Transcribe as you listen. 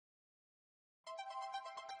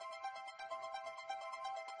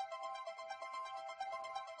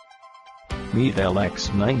Meade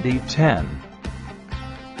LX90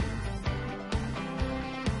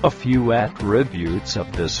 A few attributes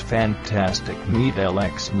of this fantastic Meade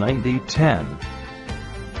LX90.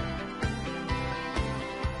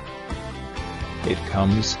 It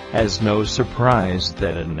comes as no surprise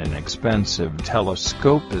that an inexpensive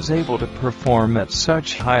telescope is able to perform at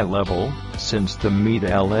such high level, since the Meade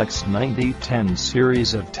LX90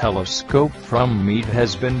 series of telescope from Meade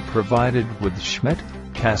has been provided with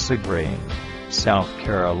Schmidt-Cassegrain, South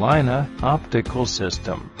Carolina, optical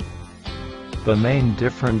system. The main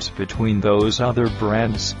difference between those other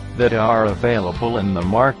brands that are available in the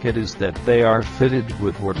market is that they are fitted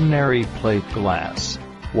with ordinary plate glass,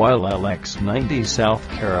 while LX90 South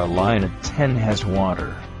Carolina 10 has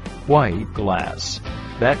white glass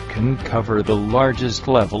that can cover the largest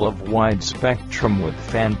level of wide spectrum with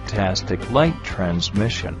fantastic light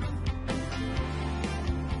transmission.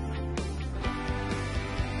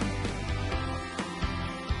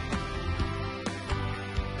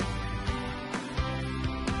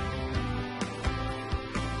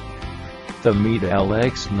 The Meade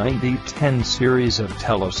LX90 series of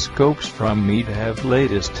telescopes from Meade have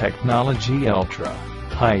latest technology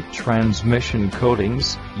ultra-high transmission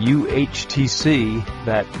coatings, UHTC,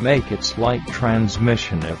 that make its light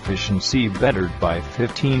transmission efficiency bettered by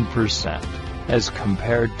 15%, as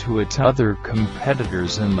compared to its other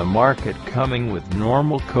competitors in the market coming with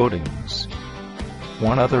normal coatings.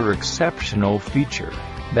 One other exceptional feature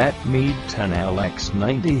that Meade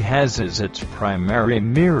LX90 has is its primary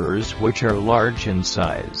mirrors, which are large in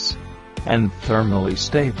size and thermally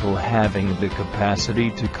stable, having the capacity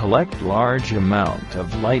to collect large amount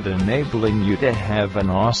of light, enabling you to have an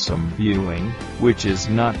awesome viewing, which is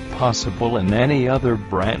not possible in any other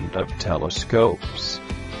brand of telescopes.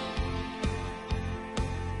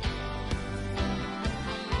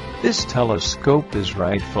 This telescope is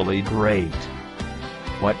rightfully great.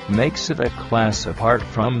 What makes it a class apart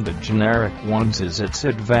from the generic ones is its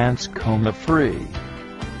advanced coma-free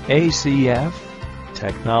ACF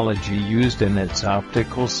technology used in its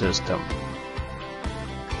optical system.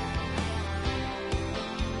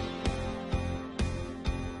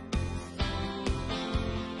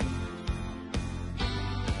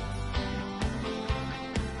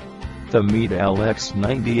 The Meade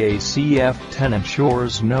LX90 ACF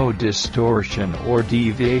ensures no distortion or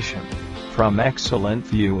deviation from excellent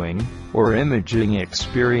viewing or imaging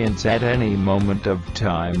experience at any moment of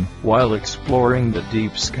time while exploring the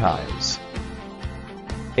deep skies.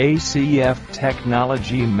 ACF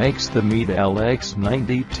technology makes the Meade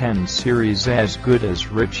LX90 series as good as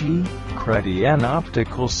Ritchie-Chrétien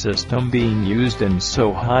optical system, being used in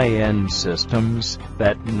so high-end systems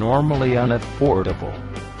that normally unaffordable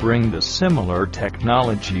bring the similar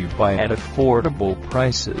technology by at affordable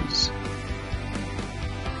prices.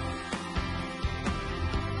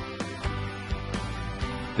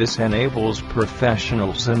 This enables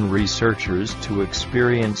professionals and researchers to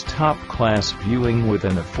experience top-class viewing with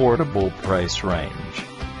an affordable price range.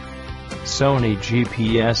 Sony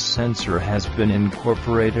GPS sensor has been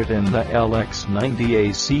incorporated in the LX90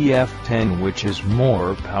 ACF, which is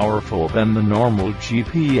more powerful than the normal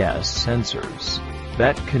GPS sensors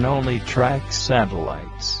that can only track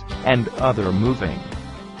satellites and other moving.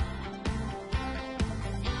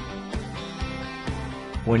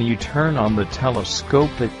 When you turn on the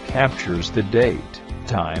telescope, it captures the date,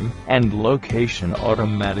 time, and location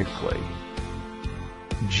automatically.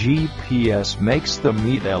 GPS makes the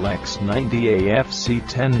Meade LX90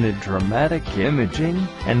 AFC10 a dramatic imaging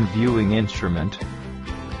and viewing instrument.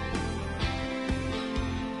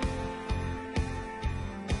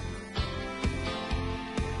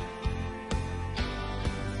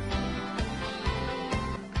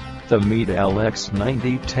 The Meade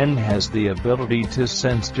LX90 has the ability to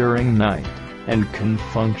sense during night, and can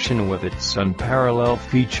function with its unparalleled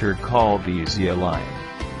feature called Easy Align.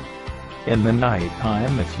 In the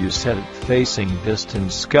nighttime, if you set it facing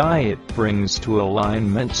distant sky, it brings to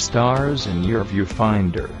alignment stars in your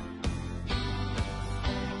viewfinder.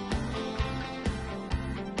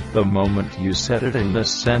 The moment you set it in the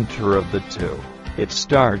center of the two, it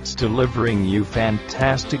starts delivering you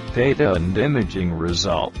fantastic data and imaging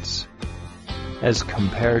results. As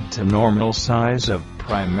compared to normal size of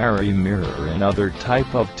primary mirror in other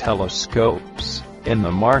type of telescopes in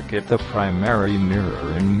the market, the primary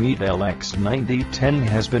mirror in Meade LX90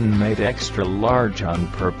 has been made extra large on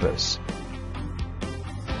purpose.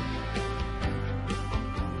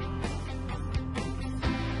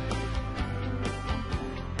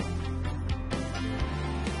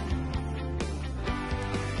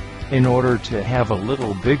 In order to have a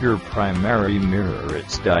little bigger primary mirror,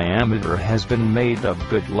 its diameter has been made a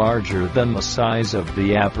bit larger than the size of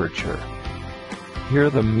the aperture. Here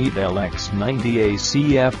the Meade LX90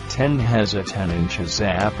 SC f10 has a 10 inches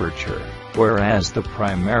aperture, whereas the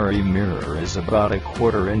primary mirror is about a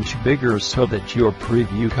 1/4 inch bigger, so that your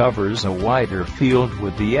preview covers a wider field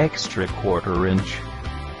with the extra 1/4 inch.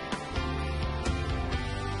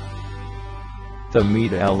 The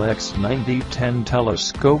Meade LX90 10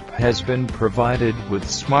 telescope has been provided with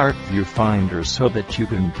smart viewfinder so that you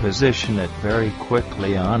can position it very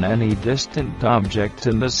quickly on any distant object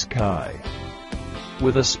in the sky.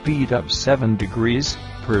 With a speed of 7 degrees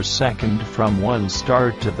per second from one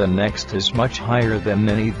star to the next is much higher than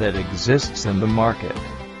any that exists in the market.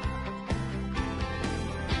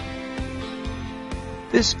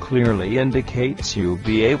 This clearly indicates you'll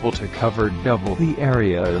be able to cover double the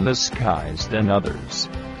area in the skies than others.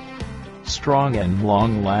 Strong and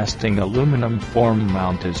long-lasting aluminum form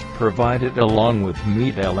mount is provided along with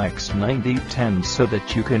Meade LX90 10 so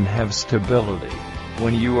that you can have stability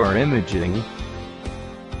when you are imaging.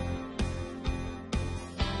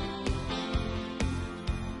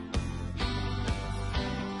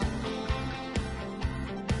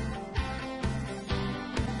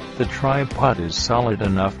 The tripod is solid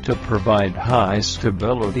enough to provide high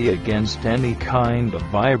stability against any kind of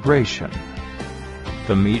vibration.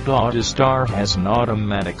 The Meade AutoStar has an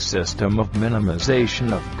automatic system of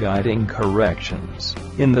minimization of guiding corrections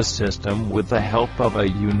in the system with the help of a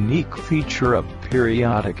unique feature of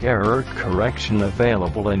periodic error correction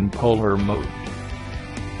available in polar mode.